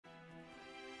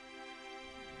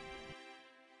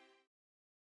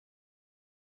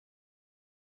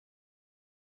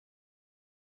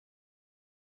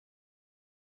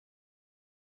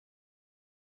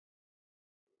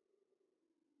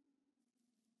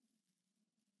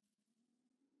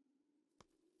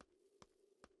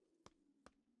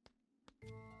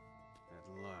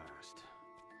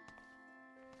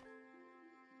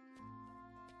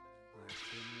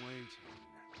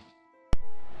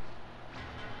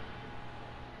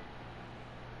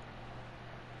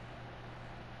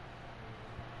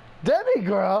Debbie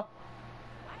girl.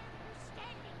 Why are you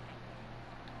standing like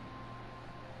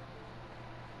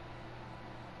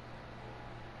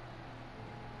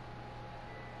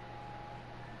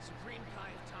that? Supreme Kai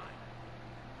of Time.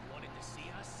 You wanted to see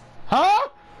us? Huh?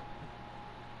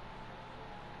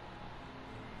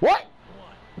 What?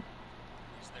 What?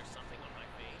 Is there something on my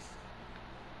face?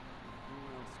 Who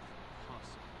else could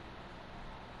possibly?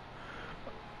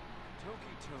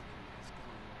 Toki Toki has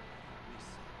gone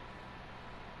missing.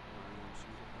 I want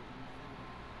you to help me find her.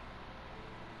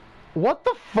 What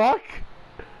the fuck?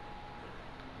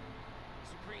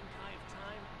 Supreme Kai of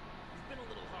Time, you've been a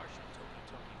little harsh on Toki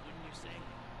Toki, wouldn't you say?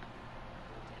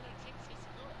 Intelligence is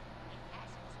good. It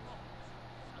has its faults.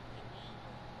 Something evil.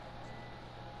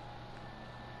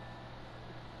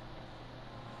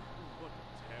 What a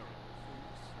terrible thing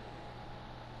to say.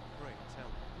 Pray tell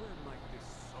me, where might this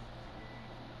something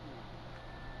evil be?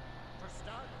 For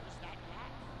starters, that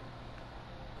cat.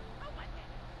 Oh, what the?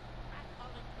 I'm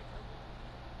calling for Toki.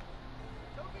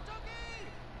 Toki Toki!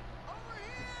 Over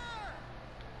here!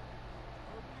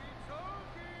 Toki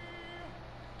Toki!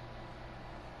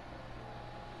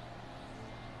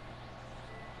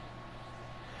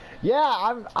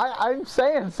 Yeah, I'm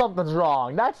saying something's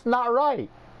wrong. That's not right.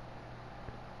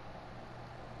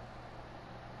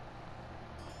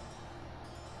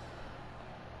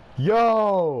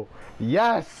 Yo,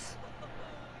 yes.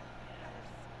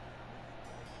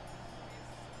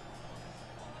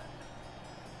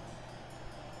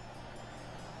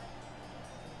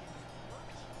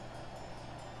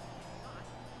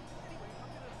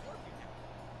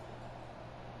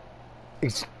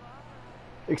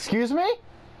 Excuse me?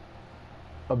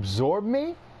 Absorb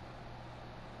me?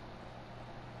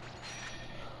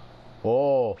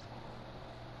 Oh.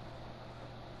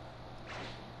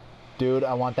 Dude,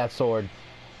 I want that sword.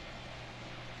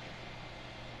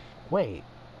 Wait.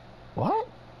 What?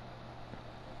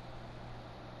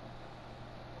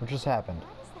 What just happened?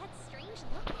 What is that strange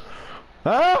look?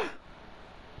 Huh?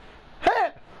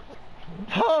 Hey!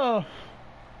 Huh?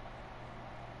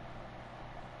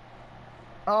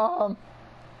 Are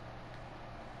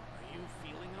you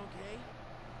feeling okay?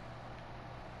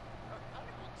 Your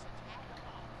utterance a tad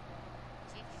off.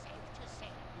 Is it safe to say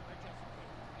you were just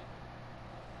very?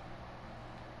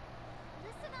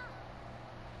 Listen up!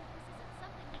 This isn't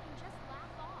something we can just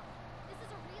laugh off. This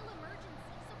is a real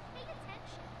emergency, so pay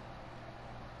attention.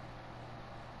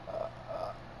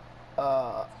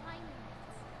 Time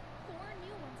rifts. 4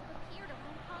 new ones have appeared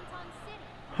around Kanton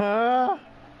City. Huh? The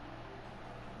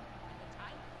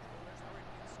time controllers are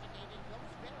investigating those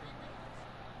very rifts.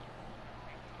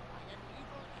 Affected by an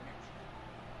evil energy.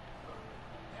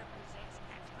 They're possessed,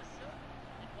 that's for sure.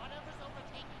 And whatever's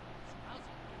overtaking them is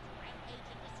causing them to rampage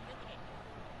indiscriminately.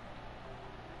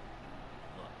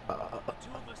 Look, the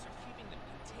two of us are keeping them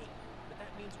contained, but that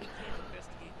means we can't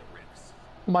investigate the rifts.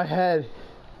 My head.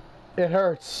 It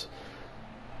hurts.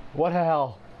 What the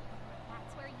hell?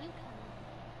 That's where you come in.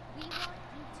 We want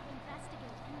you to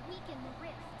investigate and weaken the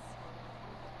rifts.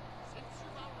 Since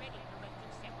you've already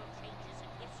directed several changes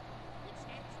in history, it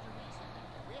stands to reason that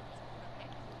the rifts were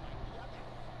affected by the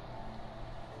others.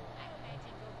 I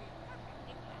imagine you'll be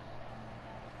perfectly well.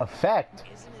 Effect?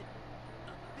 Isn't it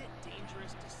a bit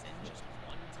dangerous to send just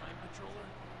one time patroller?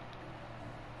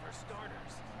 For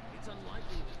starters, it's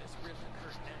unlikely that this rift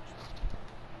occurred naturally.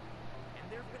 And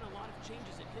there have been a lot of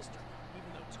changes in history, even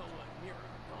though Toa and Mira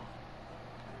are gone.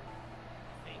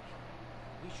 I think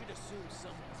we should assume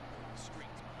someone's pulling the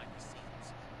strings behind the scenes.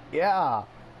 Yeah.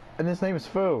 And his name is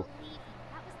Fu. Believe me,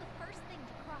 that was the first thing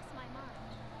to cross my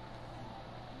mind.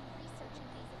 In researching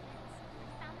these events,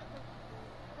 I found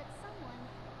that someone,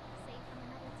 say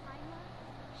from another timeline,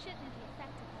 shouldn't be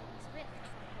affected by these rifts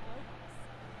like the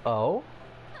locals. Oh?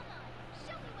 Come on,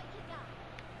 show me what you got.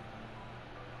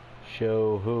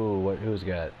 Show who? What? Who's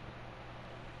got?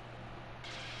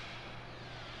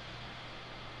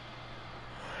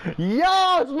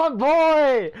 Yo, it's my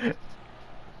boy!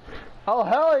 Oh,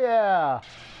 hell yeah!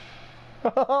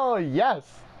 Oh, yes!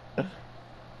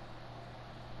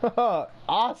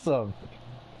 Awesome!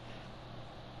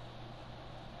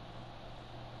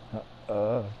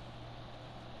 Hell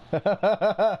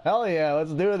yeah,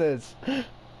 let's do this! And to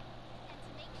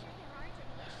make sure there aren't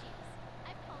any issues,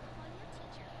 I've called upon your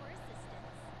teacher for assistance.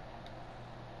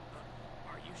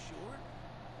 Are you sure?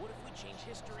 What if we change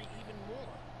history even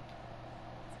more?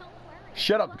 Don't worry.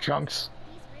 Shut I up, won't. Chunks.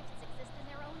 These rifts exist in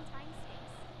their own time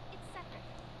space. It's separate.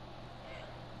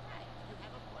 Right, you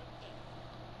have a point there.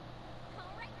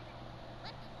 All right then.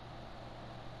 Let me.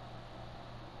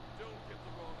 Don't get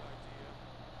the wrong idea.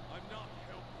 I'm not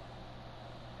helping.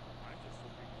 I'm just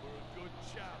looking for a good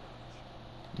challenge.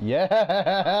 Yeah.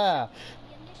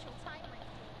 The initial time rift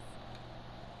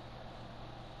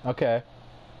is. Okay.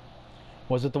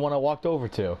 Was it the one I walked over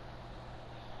to?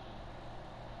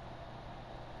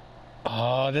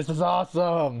 Oh, this is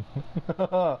awesome.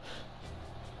 Here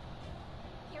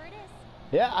it is.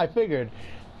 Yeah, I figured.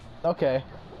 Okay.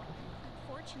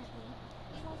 Unfortunately,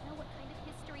 you won't know what kind of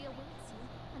history awaits you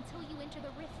until you enter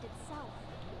the rift itself.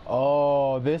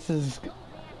 Oh, this is Go back,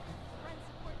 run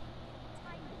support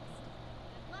time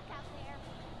rift. Good luck out there.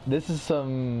 this is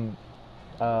some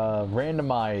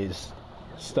randomized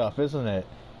stuff, isn't it?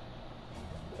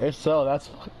 If so, that's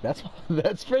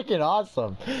that's freaking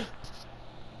awesome.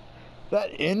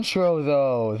 That intro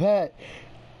though, that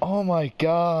oh my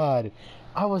god.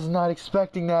 I was not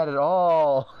expecting that at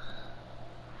all.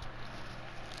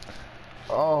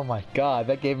 Oh my god,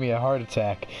 that gave me a heart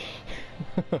attack.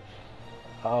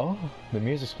 Oh, the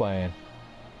music's playing.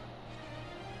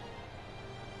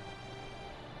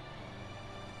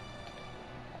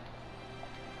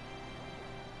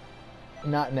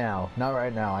 Not now. Not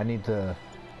right now. I need to...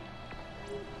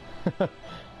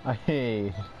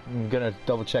 I'm gonna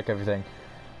double check everything.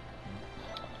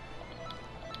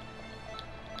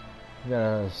 I'm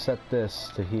gonna set this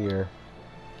to here.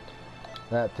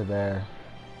 That to there.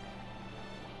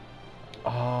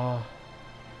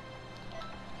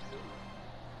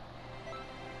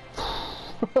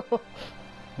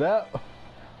 That...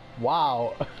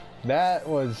 Wow. That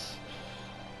was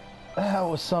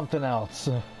something else.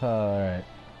 Alright.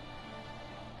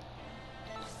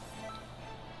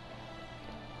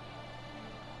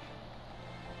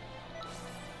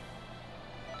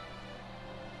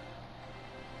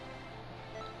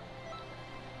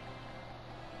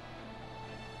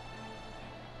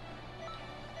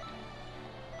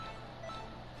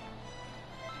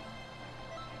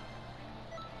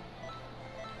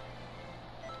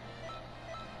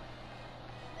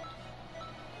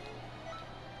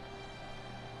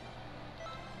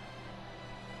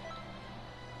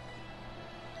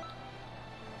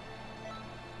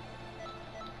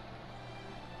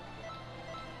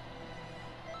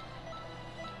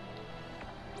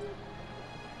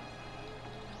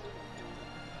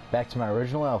 Back to my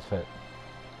original outfit.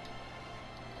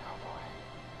 Oh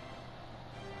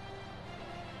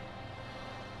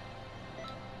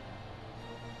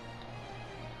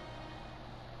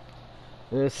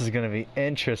boy. This is gonna be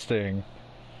interesting.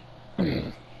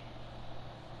 Alrighty.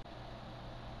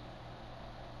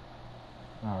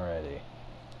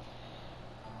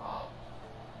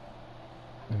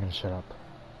 I'm gonna shut up.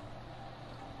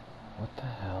 What the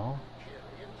hell?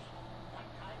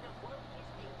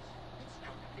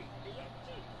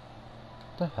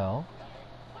 What the hell?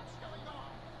 What's going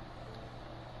on?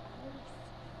 Luis,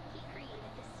 he created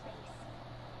this space.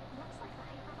 Looks like a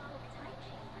hyperbolic time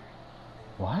chamber.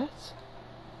 What?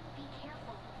 Be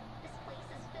careful. This place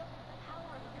is filled with the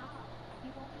power of God.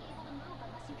 You won't be able to move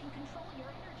unless you can control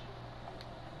your energy.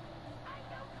 I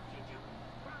know you do.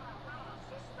 Rah, rah,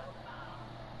 system bow.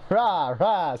 Rah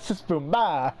rah, sis boom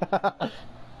ba.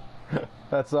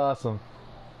 That's awesome.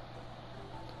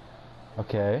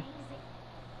 Okay. Amazing.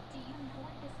 Do you know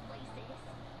what this place is?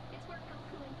 It's where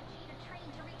Goku and Vegeta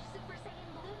trained to reach Super Saiyan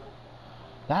Blue.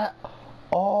 That.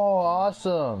 Oh,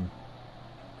 awesome.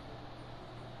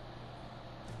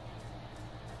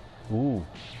 Ooh.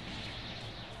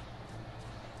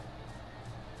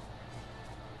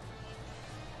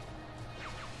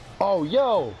 Oh,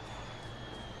 yo.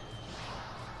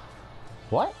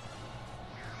 What?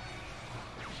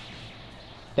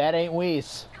 That ain't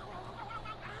Whis.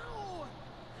 Ow!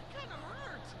 That kinda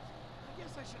hurt. I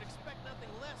guess I should expect nothing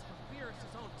less from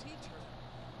Beerus' own teacher.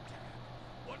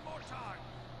 One more time.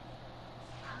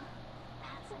 Huh?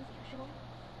 That's unusual.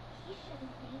 He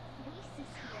shouldn't be. Luis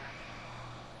is here.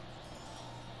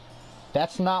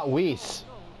 That's not Whis.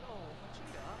 No,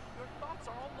 Vegeta. Your thoughts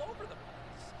are all over the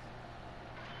place.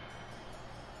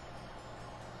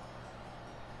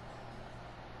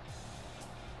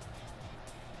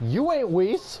 You ain't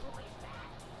Whis.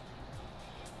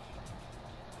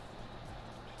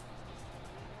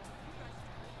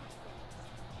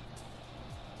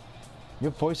 Your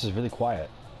voice is really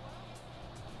quiet.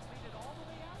 Made it all the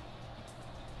way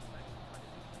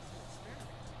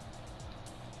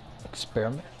out?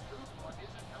 Experiment?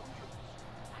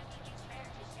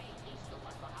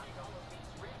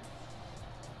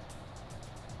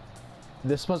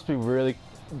 This must be really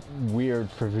weird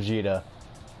for Vegeta.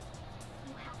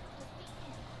 You have to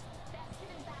defeat him. Best him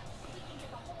in battle so we can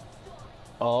get the whole story.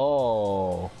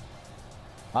 Oh.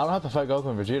 I don't have to fight Goku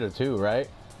and Vegeta too, right?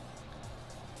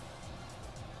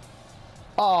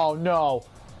 Oh no.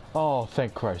 Oh,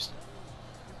 thank Christ.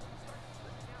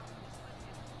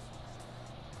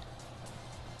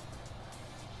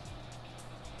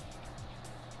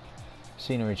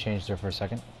 Scenery changed there for a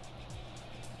second.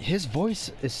 His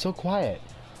voice is so quiet.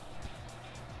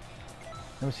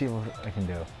 Let me see what I can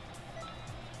do.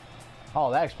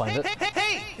 Oh, that explains it.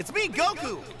 Hey! It's me,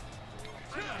 Goku!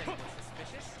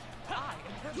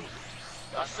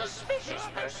 A suspicious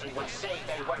person would say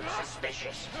they weren't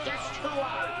suspicious. Just who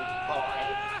are you,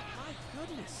 boy? My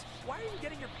goodness, why are you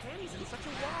getting your panties in such a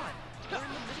wad? We're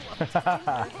in the middle of a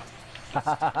time. It's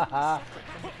separate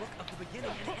from the book of the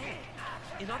beginning and end.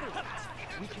 In other words,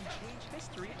 we can change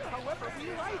history however we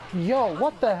like. Yo,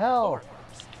 what the hell?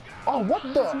 Oh, what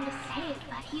I the? was going to say it,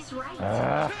 but he's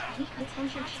right. Any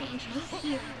potential change may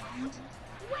here and...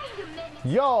 Wait a minute!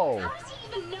 Yo! How does he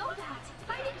even know that?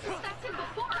 I didn't suspect him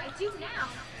before, I do now.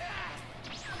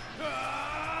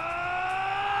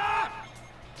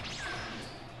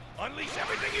 Unleash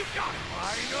everything you've got!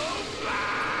 Final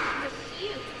blast! It's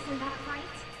you, isn't that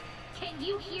right? Can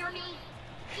you hear me?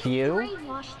 You?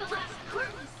 Brainwashed the last group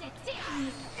you sent, didn't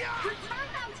you? Return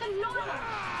them to normal!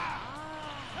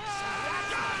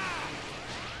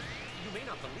 You may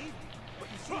not believe me, but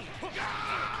you see,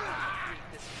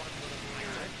 this fun little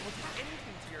planet will do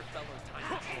anything to your fellow tiny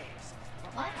trolls.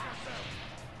 What?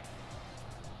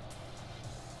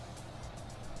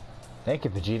 Thank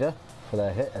you, Vegeta, for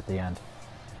that hit at the end.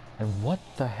 And what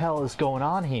the hell is going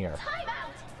on here? Time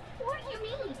out! What do you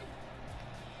mean?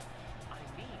 I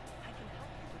mean, I can help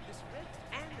you with this rift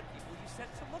and the people you sent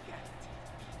to look at it.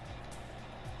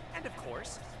 And of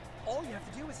course, all you have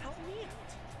to do is help me out.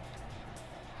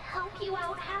 Help you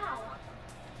out how?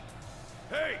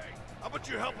 Hey! How about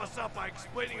you help us out by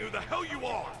explaining who the hell you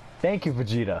are? Thank you,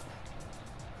 Vegeta.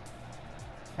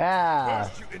 Ah,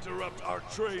 First you interrupt our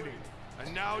training,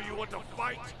 and now you want to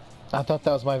fight? I thought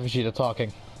that was my Vegeta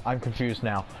talking. I'm confused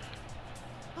now.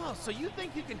 Oh, so you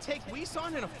think you can take Whis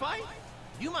on in a fight?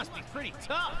 You must be pretty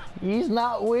tough. He's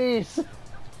not Whis.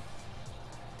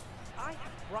 I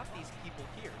have brought these people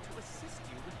here to assist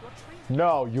you with your training.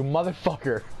 No, you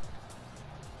motherfucker.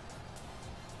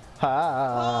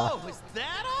 Ha. Oh, is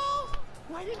that all?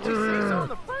 Why didn't you say so in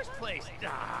the first place?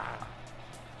 Ah.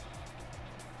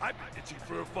 I've been itching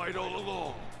for a fight all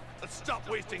along. Let's stop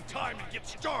wasting time and get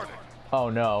started. Oh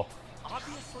no.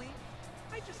 Obviously,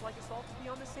 I just like us all to be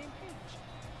on the same page.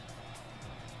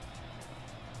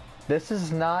 This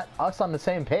is not us on the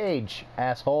same page,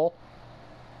 asshole.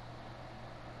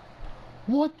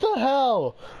 What the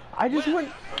hell? I just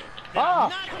went...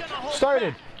 Ah!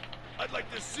 Started. I'd like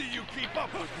to see you keep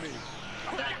up with me.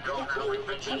 That Goku and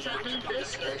Vegeta mean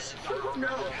business. Oh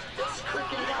no, this could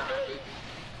get ugly.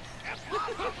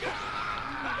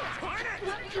 What are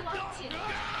you up to?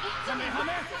 Answer me now!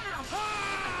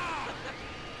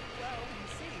 Well, you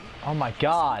see, Oh my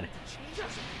god. change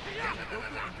us. Goku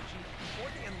and Vegeta before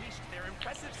they unleashed their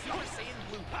impressive Super Saiyan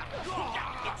Blue power.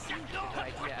 It seemed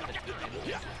like a good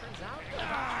idea at the time. As it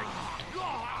turns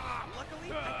out, luckily,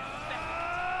 I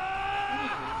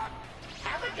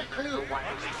Haven't a clue what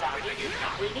it's about.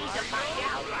 We need to find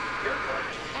out. You're going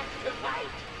to have to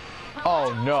fight.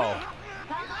 Oh no.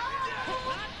 Hello?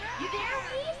 You there,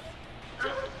 Whis?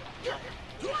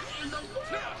 What in the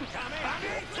world?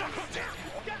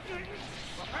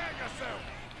 Prepare yourself.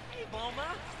 Hey, Bulma.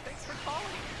 Thanks for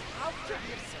calling. I'll do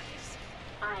your service.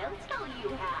 I'll tell you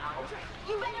how.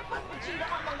 You better put Vegeta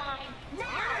on the line.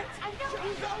 Now! I know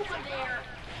he's over there.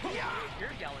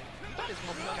 You're yelling. That is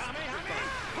momentum. As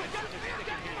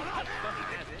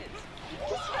it is.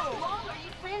 Just how long are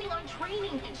you planning on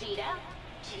training, Vegeta?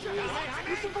 Jeez,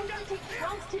 you're supposed to take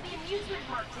Trunks to the amusement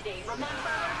park today,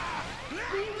 remember?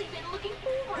 Really been looking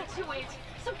forward to it.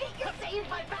 So get your Saiyan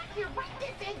back here right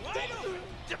this instant.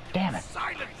 Damn it.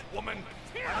 Silence, woman.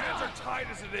 Our hands are tied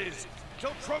as it is.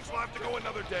 Till Trunks will have to go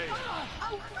another day.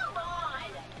 Oh, come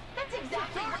on! That's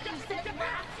exactly what you said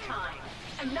last time.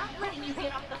 I'm not letting you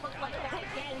get off the hook like that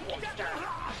again, mister.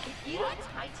 If you don't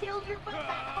hightail your butt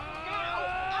back home now,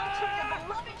 I'll turn your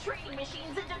beloved training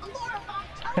machines into glorified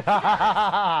toasters.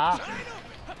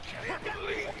 Can't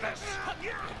believe this.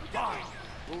 Fine.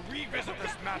 We'll revisit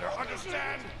this matter,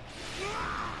 understand?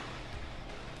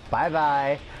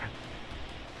 Bye-bye.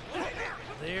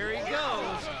 There he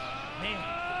goes. Man,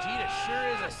 Vegeta sure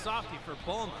is a softie for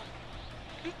Bulma.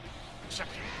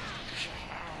 Something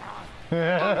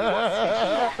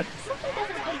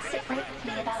doesn't quite sit right with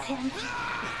me about him.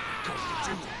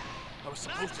 I was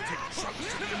supposed to take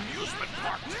Trunks to the amusement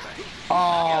park today.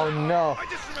 Oh no. I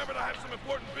just remembered I have some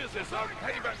important business. I'll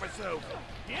pay you back myself.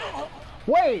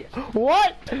 Wait,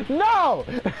 what? No!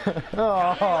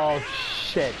 Oh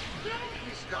shit.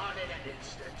 He's gone in an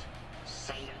instant.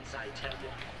 Saiyans, I tell you.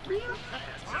 Real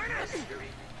fans of mystery.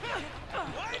 Mad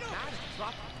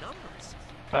dropped numbers.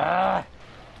 Ah.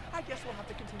 I guess we'll have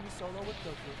to continue solo with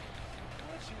Goku.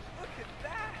 you look at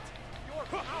that? Your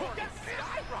power is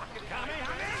skyrocketing.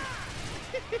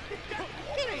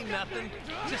 It ain't nothing.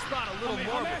 Just thought a little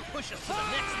more would push us to the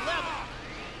next level.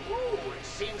 Ooh, it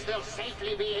seems they'll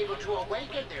safely be able to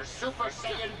awaken their Super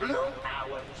Saiyan Blue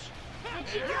powers.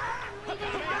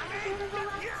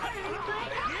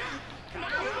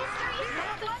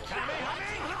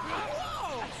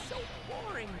 Whoa! That's so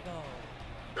boring,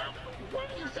 though. What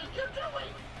do you think you're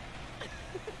doing?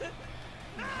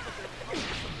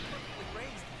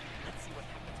 Raised. Let's see what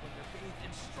happens when they're bathed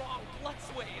in strong flux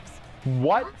waves.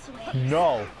 What?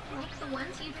 No. Like the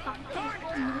ones you fought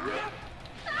before moving?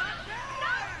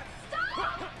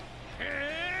 Stop!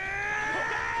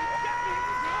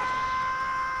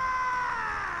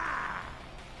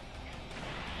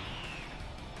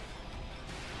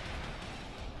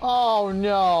 Oh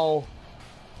no.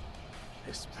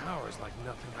 This power is like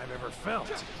nothing I've ever felt.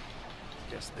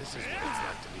 Guess this is what it's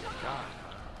like to be a god.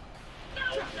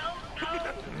 No.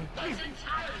 That's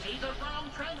entirely the wrong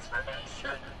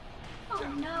transformation. Oh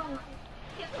no.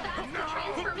 If that's the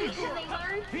transformation they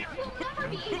learned, we'll never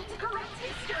be able to correct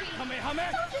history. So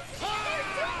just stand there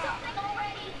and do something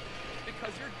already.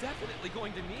 Because you're definitely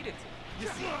going to need it. You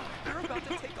see, you're about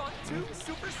to take on 2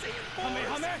 Super Saiyan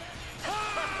forms.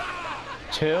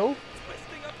 Two?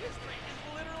 Twisting up history is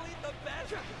literally the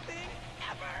best thing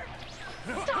ever.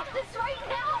 Stop this right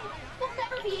now! We'll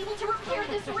never be able to repair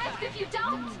this rift if you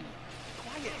don't!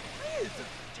 Quiet, Liz.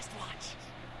 Just watch.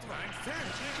 Other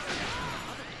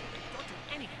people don't do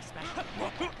anything special.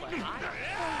 But I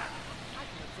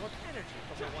can absorb energy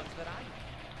from the ones that I need.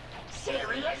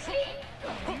 Seriously?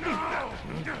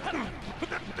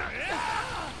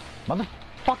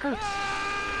 Motherfucker.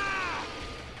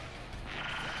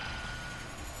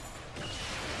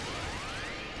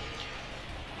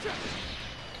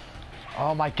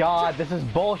 Oh my god, this is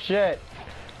bullshit.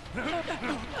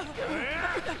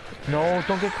 No,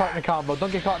 don't get caught in a combo.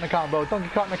 Don't get caught in a combo. Don't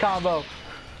get caught in a combo.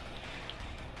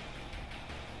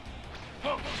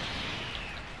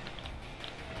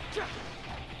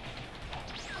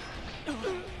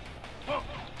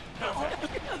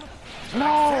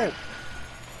 No!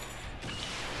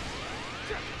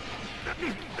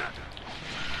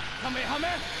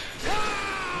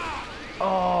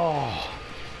 Oh.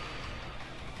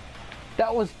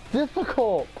 That was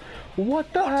difficult.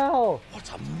 What the hell?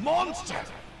 What a monster!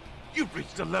 You've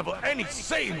reached a level any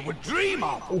Saiyan would dream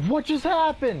of! What just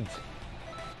happened?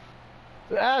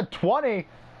 20.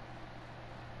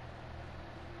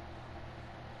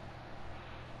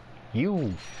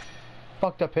 You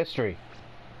fucked up history.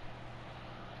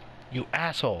 You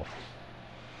asshole.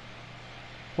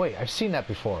 Wait, I've seen that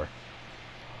before.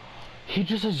 He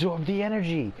just absorbed the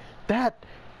energy. That...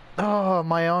 Oh,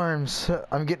 my arms.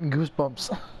 I'm getting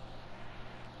goosebumps.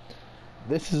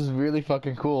 This is really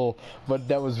fucking cool, but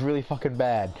that was really fucking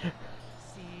bad.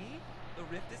 See? The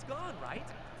rift is gone, right?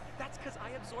 That's because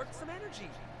I absorbed some energy.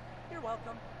 You're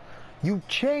welcome. You The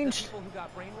changed... people who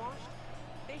got brainwashed,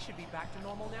 they should be back to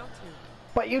normal now, too.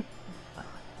 But you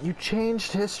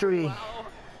changed history. Wow,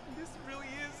 this really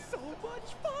is so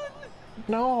much fun!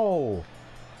 No.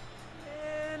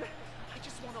 Man, I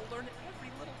just want to learn every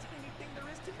little tiny thing there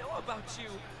is to know about you.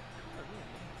 I'm really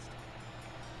amazed.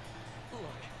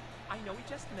 Look, I know we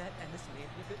just met and this may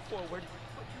be a bit forward,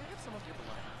 but can I have some of your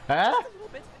blood? Huh? Just a little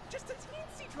bit, just a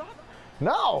teensy drop.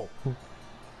 No.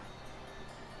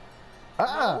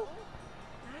 No?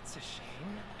 That's a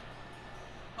shame.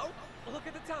 Oh, look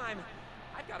at the time.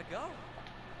 I've got to go.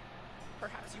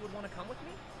 Perhaps you would want to come with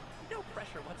me? No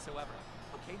pressure whatsoever.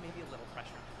 Okay, maybe a little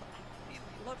pressure, but I'd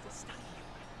really love to study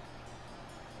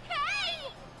you.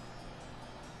 Hey!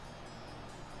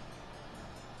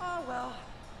 Oh, well,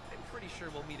 I'm pretty sure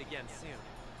we'll meet again soon.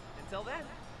 Until then,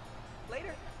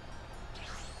 later.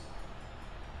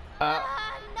 No!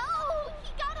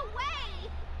 He got away!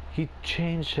 He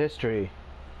changed history.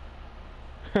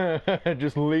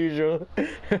 Just leisure.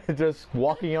 Just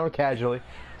walking out casually.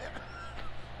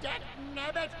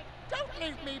 Nabbit, don't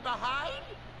leave me behind!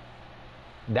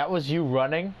 That was you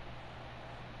running?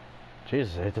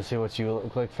 Jesus, I hate to see what you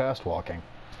look like fast walking.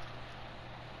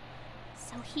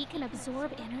 So he can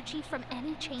absorb energy from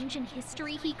any change in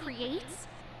history he creates?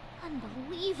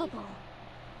 Unbelievable.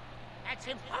 That's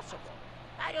impossible.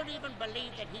 I don't even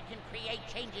believe that he can create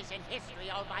changes in history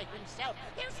all by himself.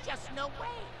 There's just no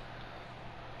way.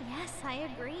 Yes, I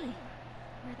agree.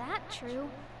 Were that true,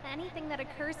 anything that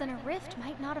occurs in a rift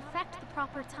might not affect the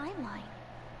proper timeline.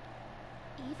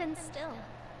 Even still,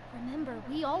 remember,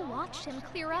 we all watched him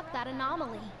clear up that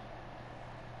anomaly.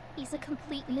 He's a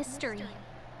complete mystery.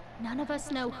 None of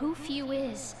us know who Few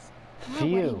is, or what he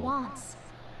Few. wants.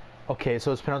 Okay,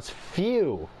 so it's pronounced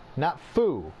few. Not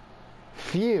foo.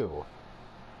 Few.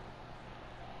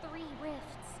 3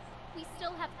 rifts. We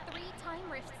still have 3 time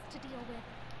rifts to deal with.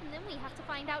 And then we have to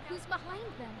find out who's behind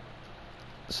them.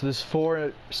 So there's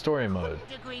 4 story mode.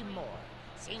 Couldn't agree more.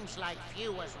 Seems like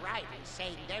Few was right in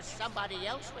saying there's somebody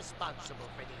else responsible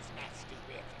for these nasty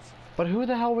rifts. But who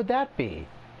the hell would that be?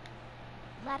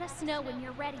 Let us know when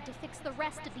you're ready to fix the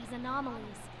rest of these anomalies.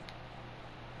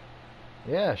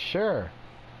 Yeah, sure.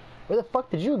 Where the fuck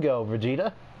did you go,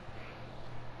 Vegeta?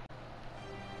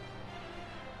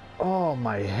 Oh,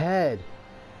 my head.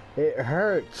 It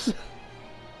hurts.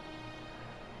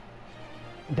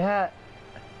 That...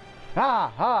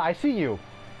 I see you.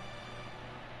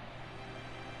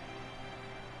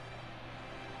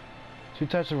 Two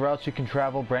types of routes you can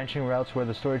travel. Branching routes where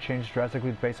the story changes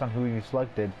drastically based on who you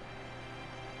selected.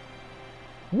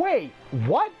 Wait,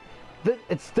 what?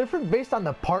 It's different based on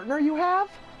the partner you have?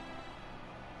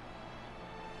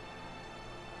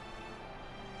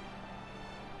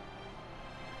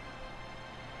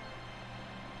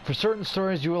 For certain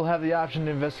stories, you will have the option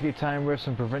to investigate time rifts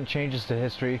and prevent changes to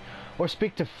history, or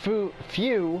speak to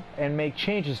Few and make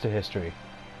changes to history.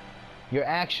 Your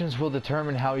actions will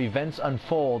determine how events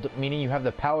unfold, meaning you have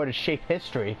the power to shape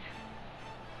history.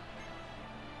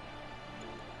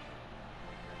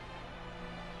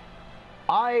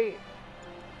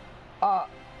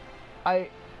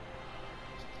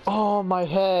 Oh, my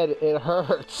head, it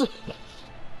hurts.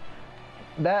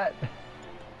 That...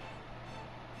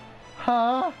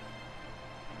 Huh?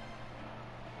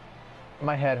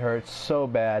 My head hurts so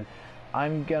bad.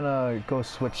 I'm gonna go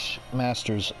switch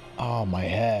masters. Oh, my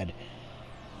head.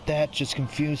 That just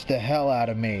confused the hell out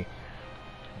of me.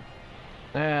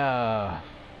 Not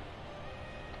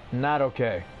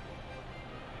okay.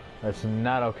 That's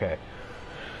not okay.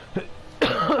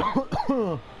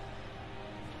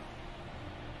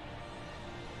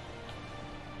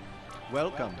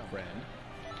 Welcome, friend.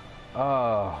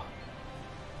 Oh.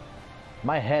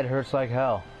 My head hurts like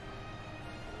hell.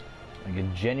 Like,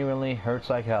 it genuinely hurts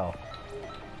like hell.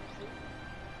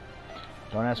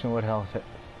 Don't ask me what hell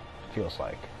feels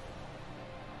like.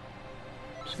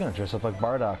 I'm just gonna dress up like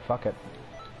Bardock. Fuck it.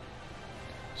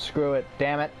 Screw it.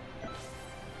 Damn it.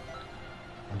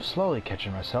 I'm slowly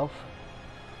catching myself.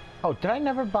 Oh, did I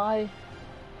never buy...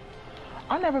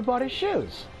 I never bought his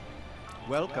shoes.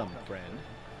 Welcome, friend.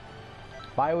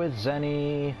 Buy with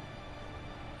Zenny.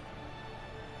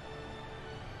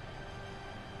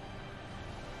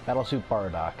 Battlesuit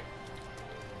Bardock.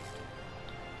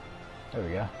 There we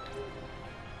go.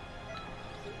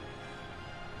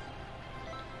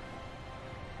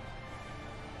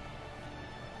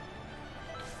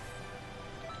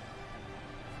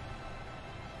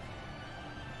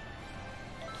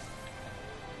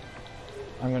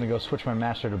 I'm gonna go switch my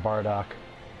master to Bardock.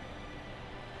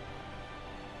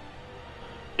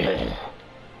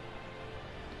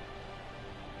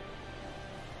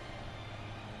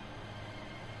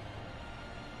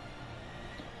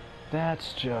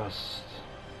 That's just...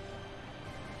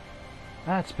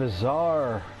 That's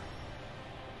bizarre.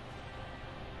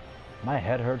 My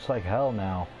head hurts like hell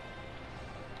now.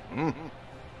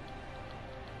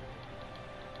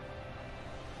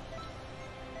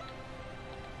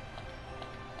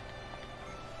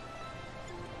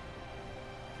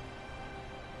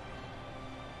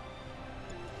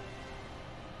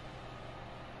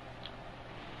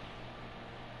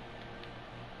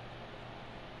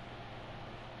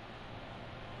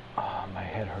 My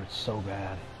head hurts so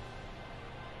bad.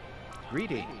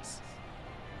 Greetings.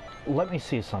 Let me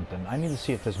see something. I need to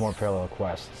see if there's more parallel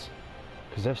quests.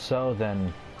 Because if so,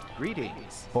 then...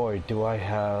 Greetings. Boy, do I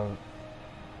have...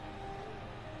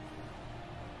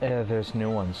 there's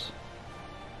new ones.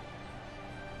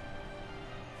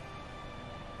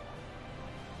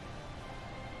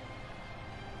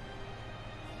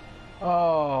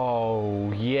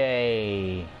 Oh,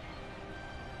 yay.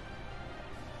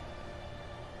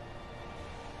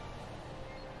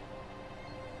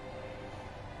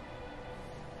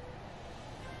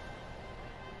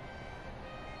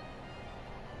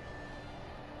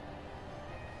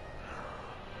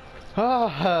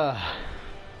 Ah.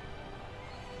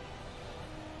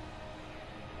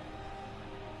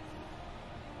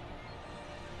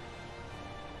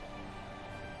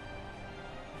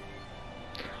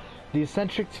 The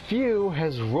eccentric Few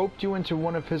has roped you into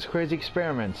one of his crazy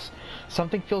experiments.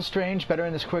 Something feels strange. Better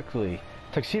end this quickly.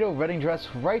 Tuxedo, wedding dress.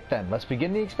 Right then, let's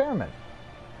begin the experiment.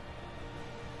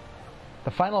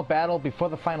 The final battle before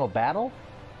the final battle?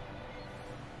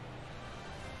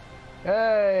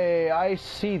 Hey, I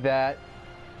see that.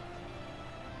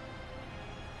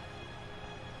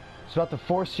 It's about to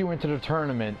force you into the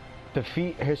tournament.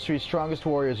 Defeat history's strongest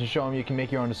warriors and show them you can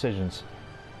make your own decisions.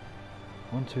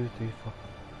 1, 2, 3, 4.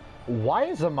 Why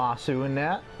is Zamasu in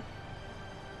that?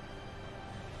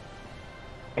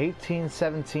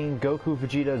 1817 Goku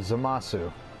Vegeta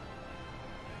Zamasu.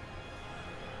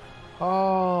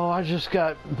 Oh, I just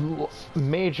got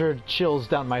major chills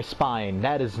down my spine.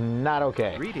 That is not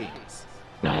okay. Greetings.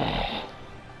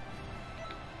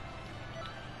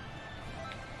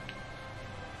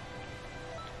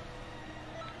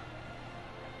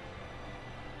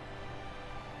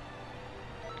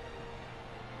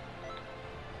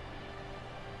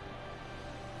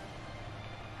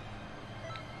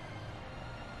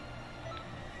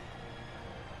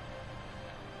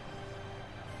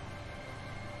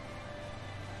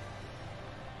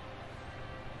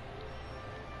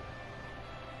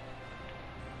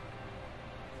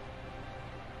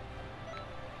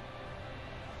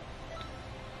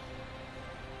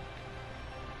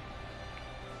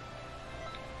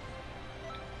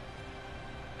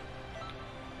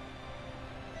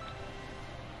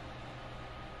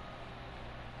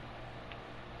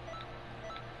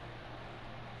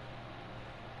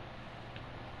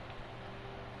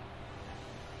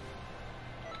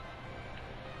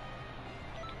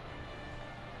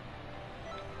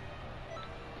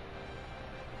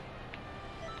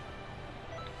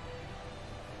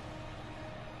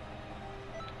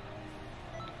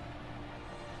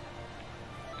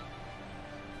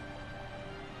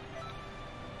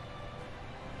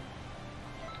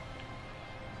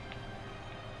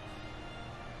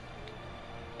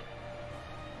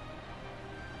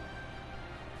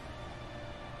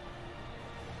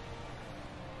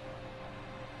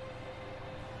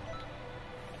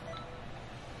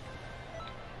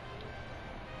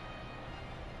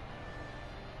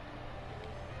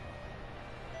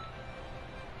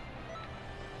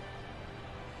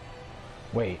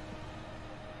 Wait.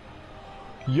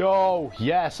 Yo,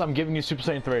 yes, I'm giving you Super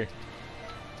Saiyan 3.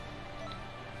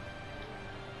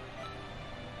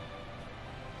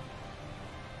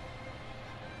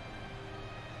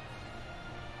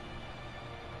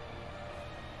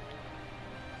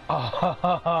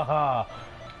 Ah,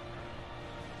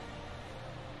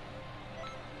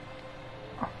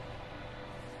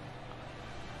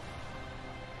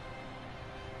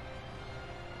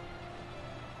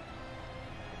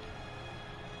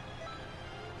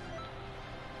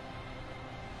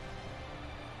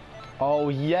 oh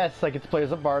yes, I get to play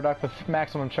as a Bardock with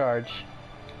maximum charge.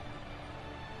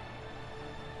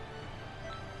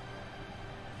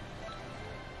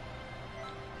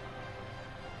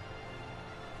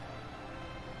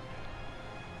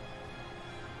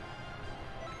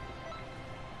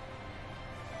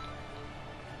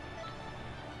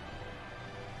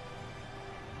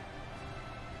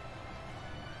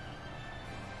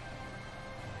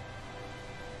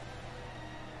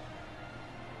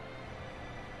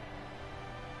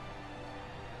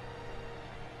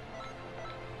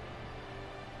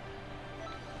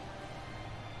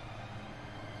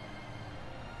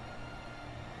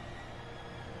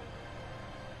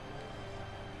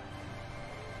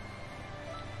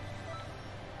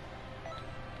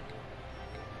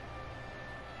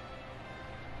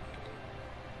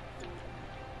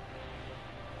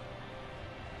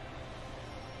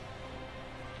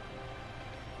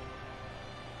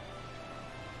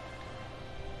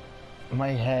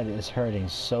 My head is hurting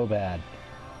so bad.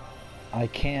 I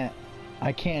can't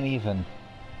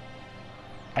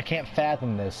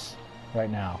fathom this right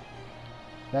now.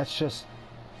 That's just...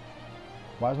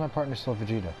 Why is my partner still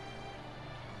Vegeta?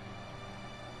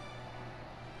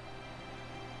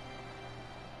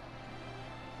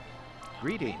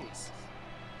 Greetings.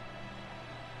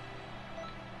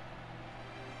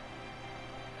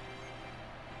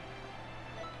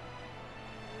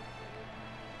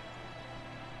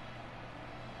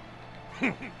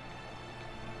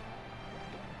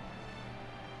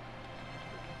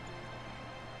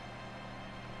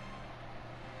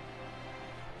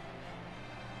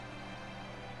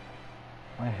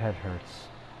 My head hurts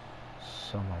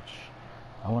so much.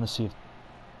 I want to see if...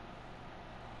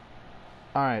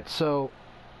 Alright, so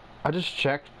I just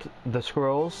checked the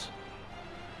scrolls.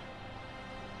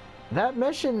 That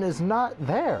mission is not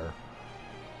there.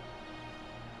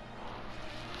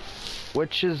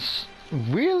 Which is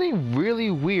really, really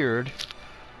weird.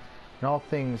 And all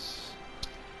things...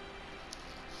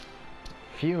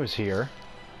 Fuse here.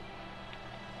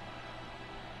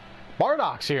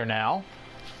 Bardock's here now.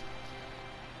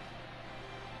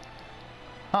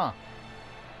 Huh.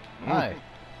 Hi.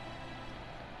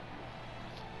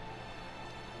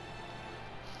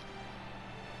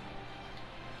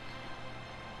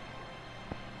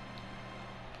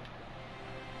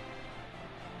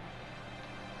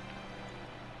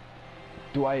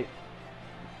 Do I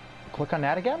click on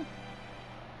that again?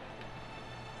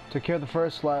 Took care of the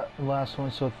first last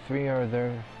one, so 3 are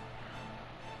there.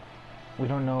 We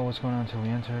don't know what's going on until we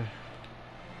enter.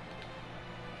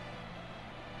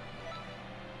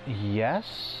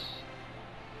 Yes.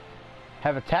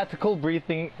 Have a tactical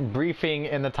briefing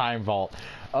in the time vault.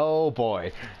 Oh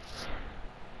boy.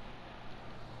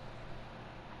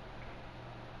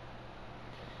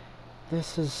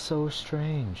 This is so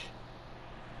strange.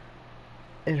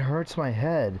 It hurts my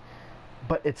head,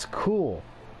 but it's cool.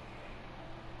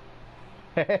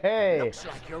 Hey! Looks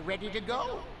like you're ready to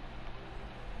go.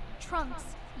 Trunks,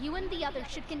 you and the others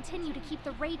should continue to keep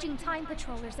the raging time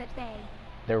patrollers at bay.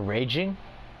 They're raging?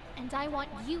 And I want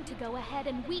you to go ahead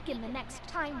and weaken the next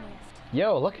time rift.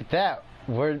 Yo, look at that.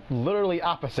 We're literally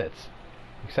opposites.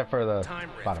 Except for the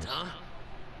Time rift, bottoms. huh?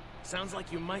 Sounds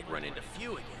like you might run into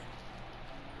Few again.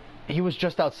 He was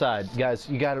just outside. Guys,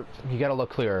 you gotta look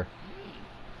clearer.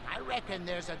 I reckon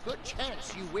there's a good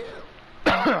chance you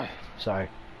will. Sorry.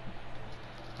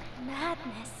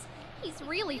 Madness. He's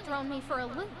really thrown me for a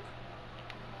loop.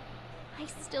 I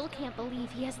still can't believe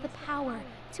he has the power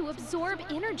to absorb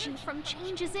energy from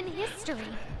changes in history.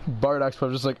 Bardock's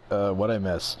probably just like, what'd I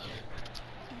miss?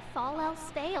 If all else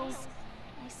fails,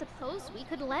 I suppose we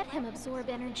could let him absorb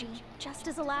energy, just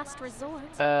as a last resort.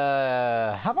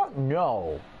 How about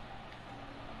no?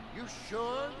 You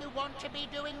sure you want to be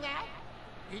doing that?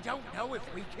 We don't know if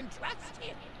we can trust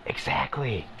him.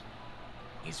 Exactly.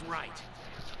 He's right.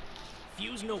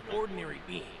 Few's no ordinary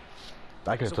being.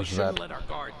 I could So have we touched shouldn't that. let our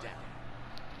guard down.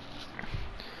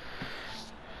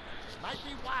 Might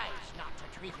be wise not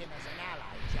to treat him as an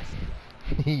ally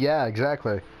just yet. Yeah,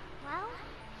 exactly. Well,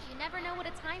 you never know what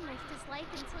a time rift is like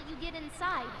until you get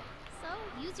inside. So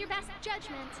use your best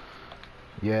judgment.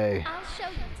 Yay. I'll show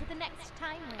you to the next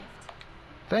time rift.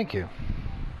 Thank you.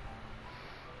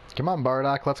 Come on,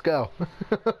 Bardock, let's go.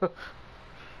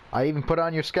 I even put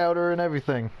on your scouter and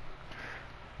everything.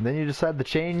 And then you decide to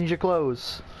change your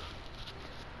clothes.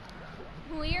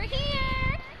 We're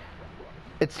here!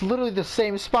 It's literally the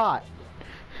same spot.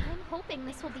 I'm hoping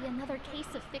this will be another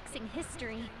case of fixing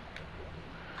history.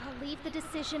 I'll leave the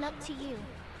decision up to you.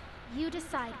 You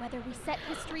decide whether we set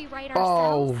history right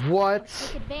ourselves what? or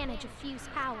take advantage of Few's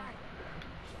power.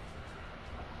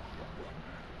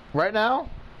 Right now?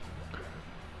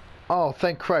 Oh,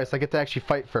 thank Christ, I get to actually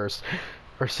fight first.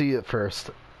 Or see it first.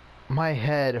 My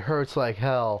head hurts like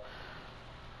hell.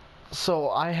 So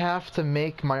I have to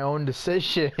make my own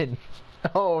decision.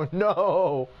 Oh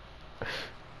no!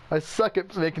 I suck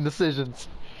at making decisions.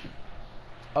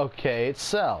 Okay, it's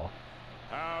Cell.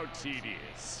 How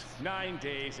tedious. 9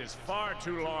 days is far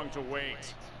too long to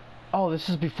wait. Oh, this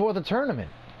is before the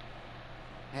tournament.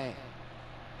 Hey,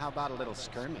 how about a little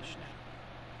skirmish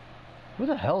now? Who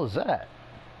the hell is that?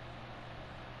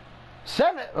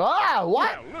 7? Ah,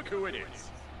 what? Well, look who it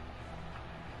is.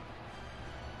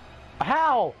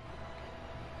 How?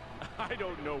 I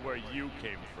don't know where you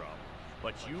came from,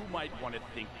 but you might want to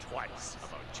think twice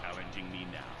about challenging me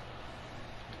now.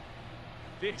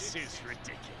 This is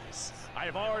ridiculous. I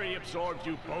have already absorbed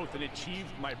you both and achieved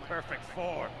my perfect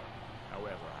form.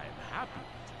 However, I am happy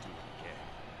to do it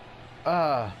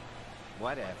again.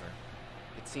 Whatever.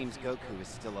 It seems Goku is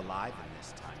still alive in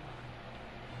this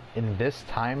timeline. In this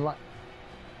timeline?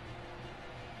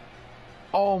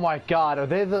 Oh my god, are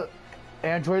they the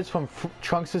androids from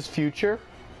Trunks' future?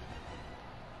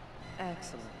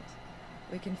 Excellent.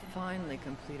 We can finally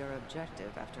complete our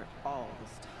objective after all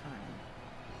this time.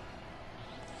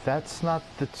 That's not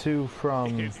the two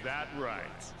from Is that right?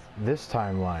 this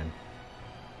timeline.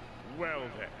 Well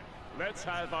then, let's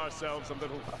have ourselves a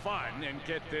little fun and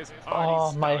get this Oh,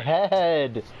 party my started.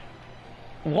 head!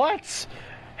 What?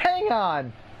 Hang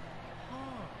on! Oh,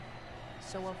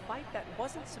 so a fight that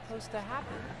wasn't supposed to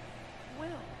happen will.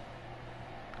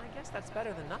 I guess that's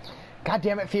better than nothing. God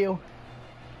damn it, Few.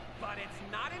 But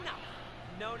it's not enough.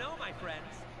 No, no, my friends.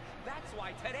 That's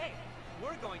why today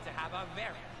we're going to have a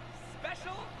very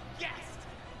special guest.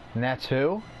 And that's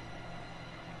who?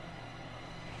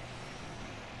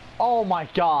 Oh my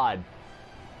god!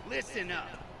 Listen up.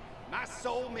 My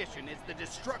sole mission is the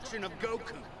destruction of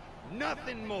Goku.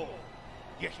 Nothing more.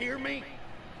 You hear me?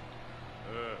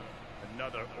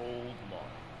 Another old model.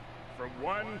 From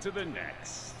one to the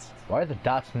next. Why are the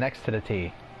dots next to the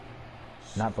T?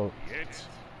 Not both. It.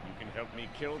 You can help me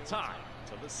kill time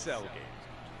till the cell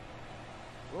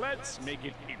gate. Let's make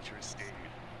it interesting.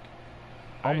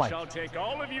 Oh my- I shall take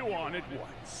all of you on at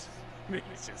once.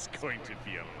 This is going to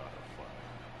be a lot of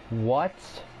fun. What?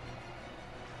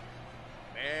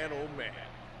 Man, oh man.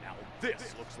 Now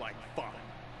this looks like fun.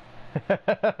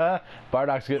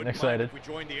 Bardock's getting Wouldn't mind excited. if we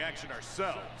join the action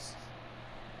ourselves.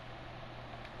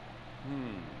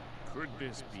 Could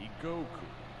this be Goku?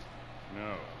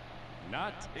 No,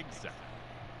 not exactly.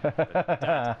 That doesn't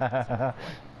quite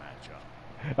match up.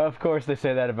 Of course they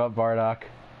say that about Bardock.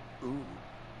 Ooh,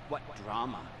 what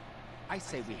drama. I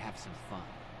say we have some fun.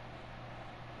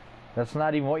 That's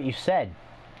not even what you said.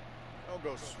 Don't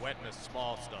go sweating the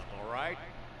small stuff, all right?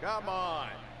 Come on.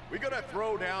 We gonna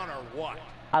throw down or what?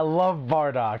 I love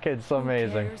Bardock. It's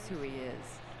amazing. Who cares who he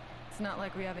is? It's not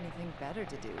like we have anything better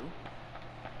to do.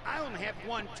 I only have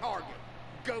one target,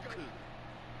 Goku.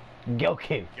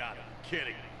 Goku. Gotta be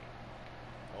kidding me.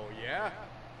 Oh yeah?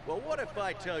 Well, what if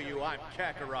I tell you I'm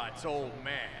Kakarot's old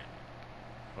man?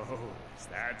 Oh, is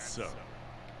that so?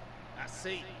 I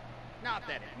see. Not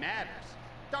that it matters.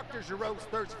 Dr. Giro's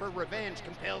thirst for revenge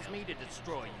compels me to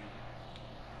destroy you.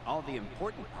 All the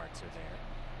important parts are there.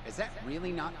 Is that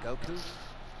really not Goku?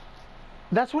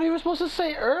 That's what he was supposed to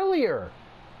say earlier.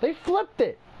 They flipped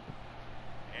it.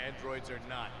 Androids or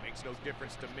not, makes no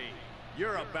difference to me.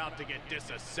 You're about to get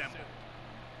disassembled.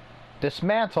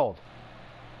 Dismantled.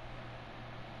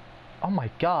 Oh my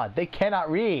god, they cannot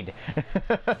read.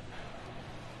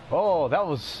 Oh, that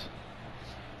was...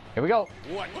 Here we go.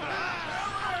 What?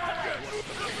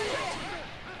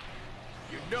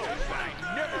 You know that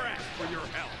I never asked for your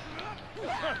help.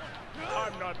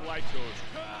 I'm not like those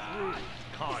crude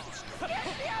constructs.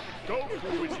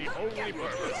 Goku is the only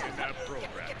person in that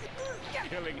program.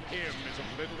 Killing him is of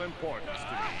little importance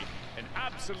to me, an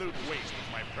absolute waste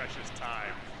of my precious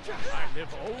time. I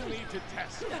live only to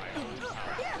test my own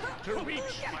craft, to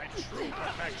reach my true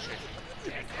perfection, to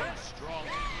become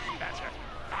stronger, better,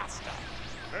 faster,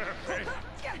 perfect.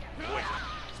 Wait,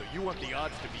 so you want the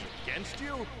odds to be against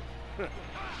you? I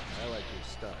like your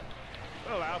style.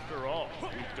 Well, after all,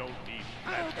 we don't need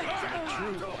methods in the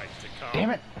true fight to come. Damn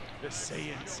it. The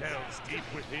Saiyan cells deep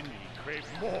within me crave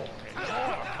more and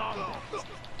more combos.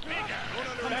 Bigger,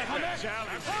 better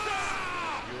challenges.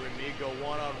 You and me go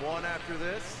one-on-one after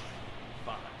this?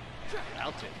 Fine.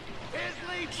 I'll take it.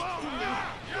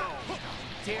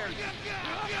 Dare you?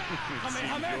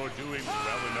 Seems you're doing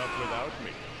well enough without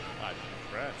me. I'm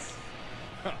impressed.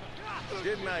 Huh.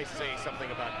 Didn't I say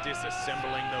something about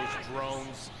disassembling those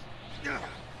drones?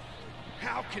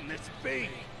 How can this be?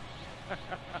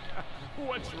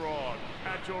 What's wrong?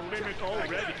 At your limit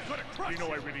already. You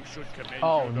know I really should commend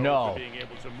Oh, you though, no. for being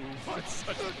able to move on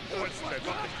such short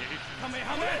specifications.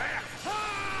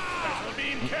 That'll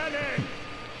mean cannon!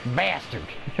 Bastard.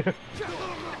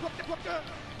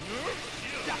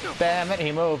 Damn it,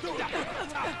 he moved.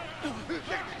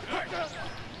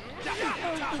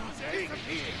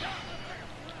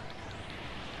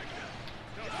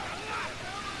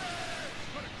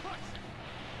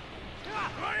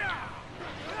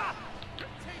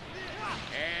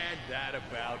 And that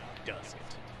about does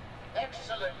it.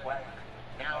 Excellent work.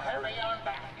 Now hurry on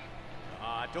back.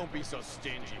 Ah, don't be so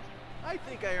stingy. I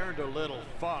think I earned a little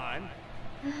fun.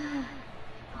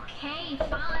 Okay,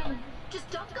 fine. Just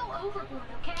don't go overboard,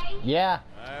 okay? Yeah.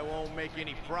 I won't make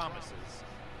any promises.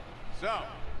 So,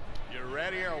 you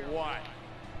ready or what?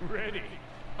 Ready?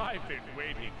 I've been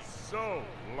waiting so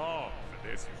long for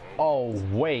this moment. Oh,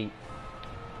 wait.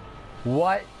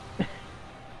 What?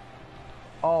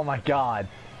 Oh my god.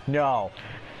 No.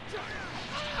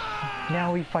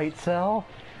 Now we fight Cell?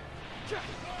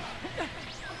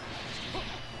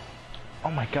 Oh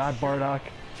my god, Bardock.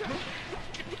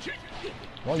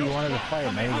 Well, you wanted to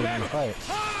fight, now you didn't fight.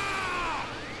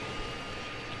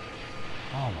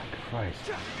 Oh my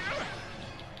Christ.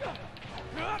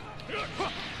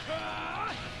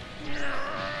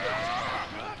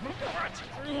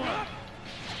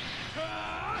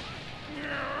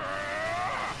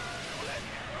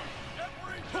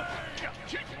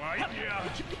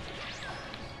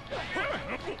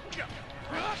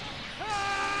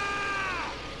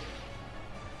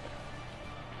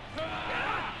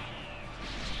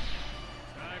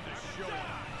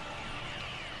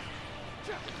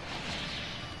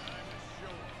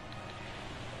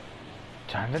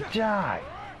 Time to die.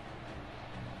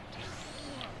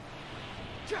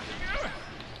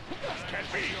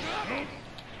 Can't be. Can't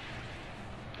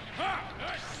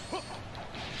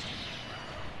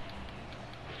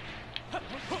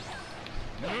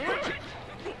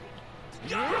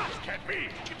be.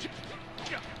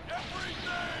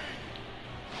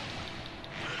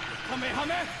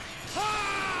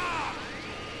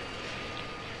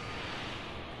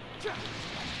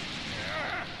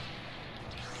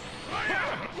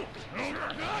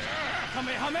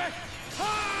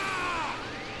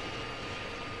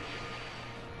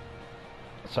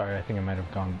 Sorry, I think I might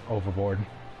have gone overboard.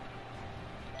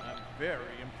 I'm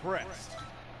very impressed.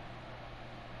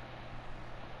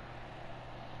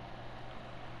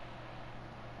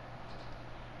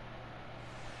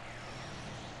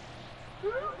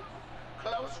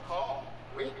 Close call.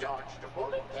 We dodged a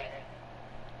bullet there.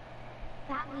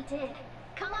 That we did.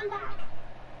 Come on back.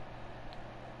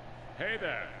 Hey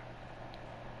there.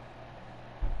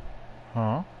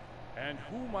 Huh? And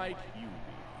who might you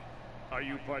be? Are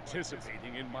you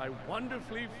participating in my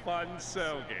wonderfully fun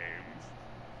cell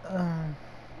games?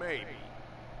 Maybe.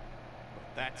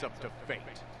 But that's up to fate,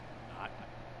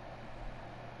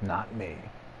 Not me.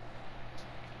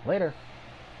 Later.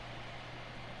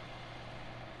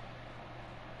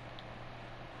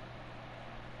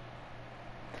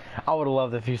 I would have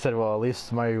loved if you said, well, at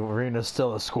least my arena's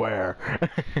still a square.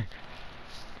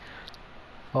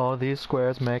 All these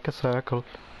squares make a circle.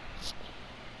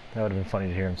 That would have been funny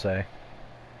to hear him say.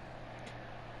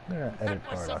 I'm gonna edit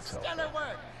That was some Paradox Health. stellar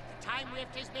work. The time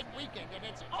rift has been weakened, and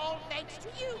it's all thanks to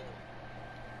you.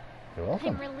 You're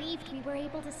welcome. I'm relieved we were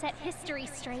able to set history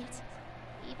straight.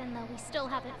 Even though we still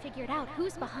haven't figured out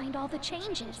who's behind all the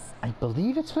changes. I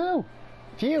believe it's Fu.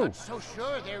 Phew. Not so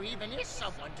sure there even is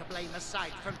someone to blame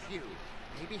aside from Pew.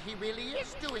 Maybe he really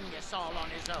is doing this all on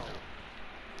his own.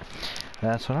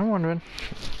 That's what I'm wondering.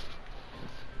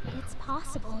 It's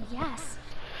possible, yes.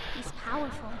 He's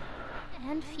powerful.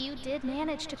 And Few did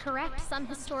manage to correct some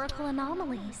historical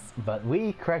anomalies. But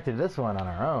we corrected this one on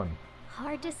our own.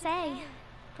 Hard to say.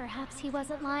 Perhaps he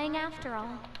wasn't lying after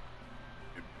all.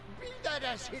 Be that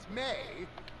as it may.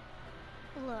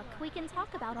 Look, we can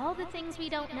talk about all the things we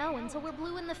don't know until we're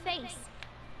blue in the face.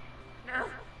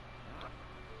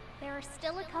 There are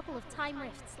still a couple of time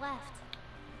rifts left.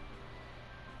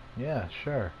 Yeah,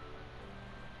 sure.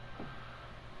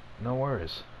 No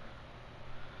worries.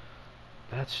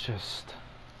 That's just...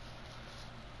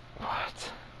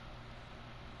 What?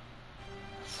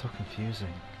 It's so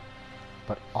confusing,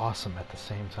 but awesome at the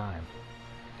same time.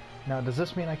 Now, does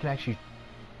this mean I can actually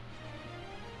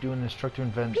do an instructor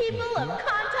event? People of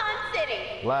Conton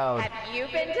City! Loud. Have you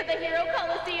been to the Hero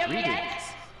Coliseum yet?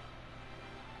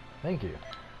 Thank you.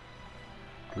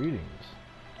 Greetings.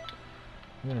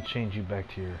 I'm gonna change you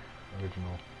back to your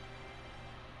original.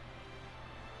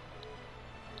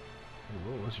 Hey,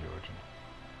 what was your original?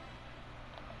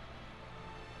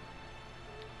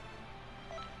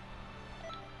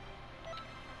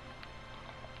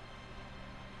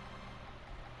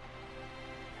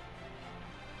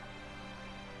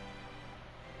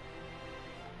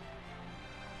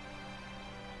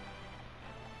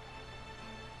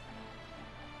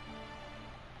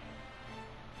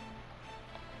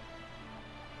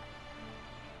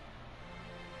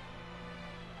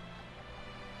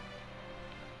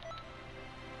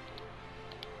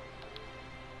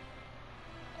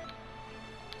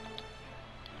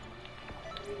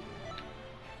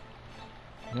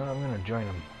 You know what, I'm gonna join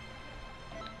him.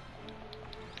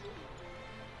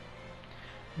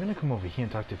 I'm gonna come over here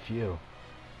and talk to Few.